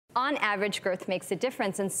On average, girth makes a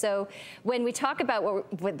difference. And so when we talk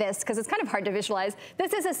about with this, because it's kind of hard to visualize,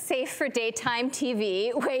 this is a safe for daytime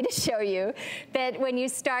TV way to show you that when you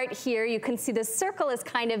start here, you can see the circle is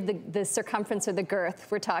kind of the circumference or the girth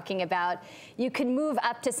we're talking about. You can move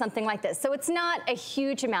up to something like this. So it's not a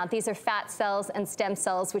huge amount. These are fat cells and stem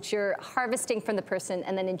cells, which you're harvesting from the person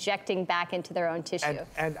and then injecting back into their own tissue.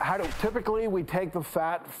 And typically we take the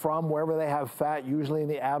fat from wherever they have fat, usually in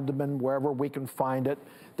the abdomen, wherever we can find it.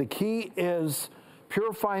 The key is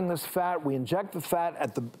purifying this fat. We inject the fat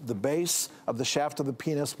at the base of the shaft of the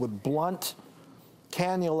penis with blunt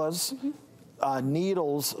cannulas,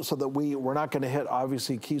 needles, so that we're not going to hit,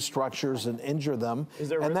 obviously, key structures and injure them. Is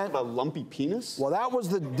there a risk of a lumpy penis? Well, that was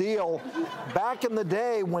the deal back in the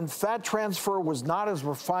day when fat transfer was not as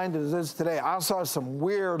refined as it is today. I saw some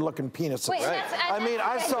weird-looking penises. Wait, right? I mean,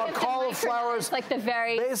 I saw cauliflowers, like the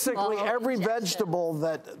very basically every vegetable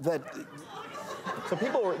that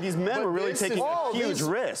So these men were really taking a huge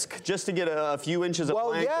risk just to get a few inches of length.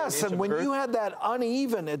 Well, yes, and when you had that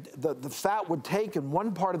uneven, the fat would take in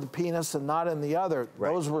one part of the penis and not in the other.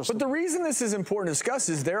 Right. Those were. But the reason this is important to discuss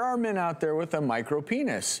is there are men out there with a micro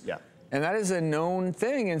penis. Yeah. And that is a known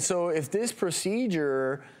thing. And so if this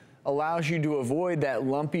procedure allows you to avoid that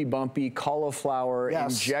lumpy, bumpy cauliflower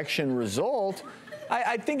injection result,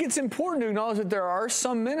 I think it's important to acknowledge that there are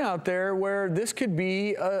some men out there where this could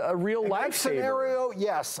be a real lifesaver. Scenario,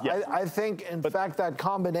 yes. I think, in fact, that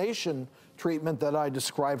combination treatment that I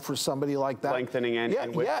described for somebody like that. Lengthening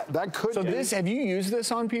and width. Yeah, that could be. So have you used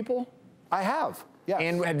this on people? I have, yes.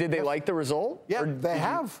 And did they like the result? Yeah, they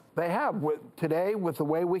have. They have. Today, with the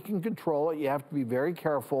way we can control it, you have to be very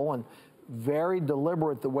careful and very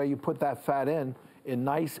deliberate the way you put that fat in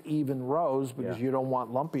nice, even rows, because you don't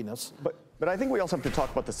want lumpiness. But I think we also have to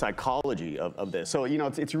talk about the psychology of this. So,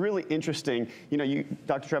 it's really interesting.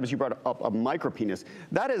 Dr. Travis, you brought up a micropenis.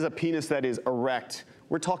 That is a penis that is erect.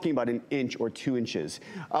 We're talking about 1 inch or 2 inches.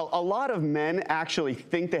 A lot of men actually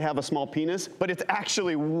think they have a small penis, but it's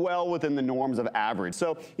actually well within the norms of average.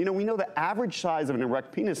 So, we know the average size of an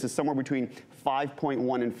erect penis is somewhere between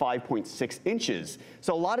 5.1 and 5.6 inches.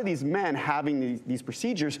 So a lot of these men having these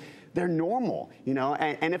procedures, they're normal,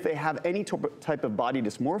 and if they have any type of body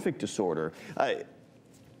dysmorphic disorder,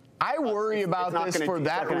 I worry about this for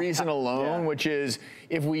that reason alone, which is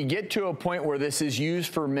if we get to a point where this is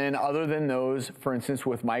used for men other than those, for instance,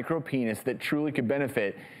 with micropenis that truly could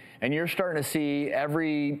benefit, and you're starting to see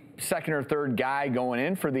every second or third guy going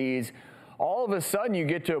in for these, all of a sudden you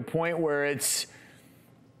get to a point where it's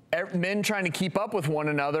men trying to keep up with one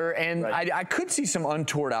another, and I could see some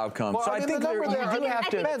untoward outcomes. Well, so I think you do have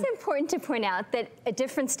to. I think it's important to point out that a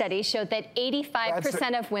different study showed that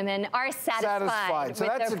 85% of women are satisfied with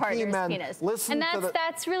their partner's penis. And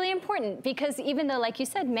that's really important, because even though, like you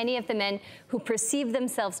said, many of the men who perceive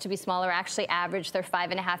themselves to be smaller actually average their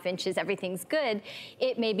 5.5 inches, everything's good,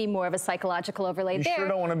 it may be more of a psychological overlay there. You sure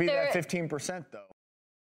don't want to be that 15%, though.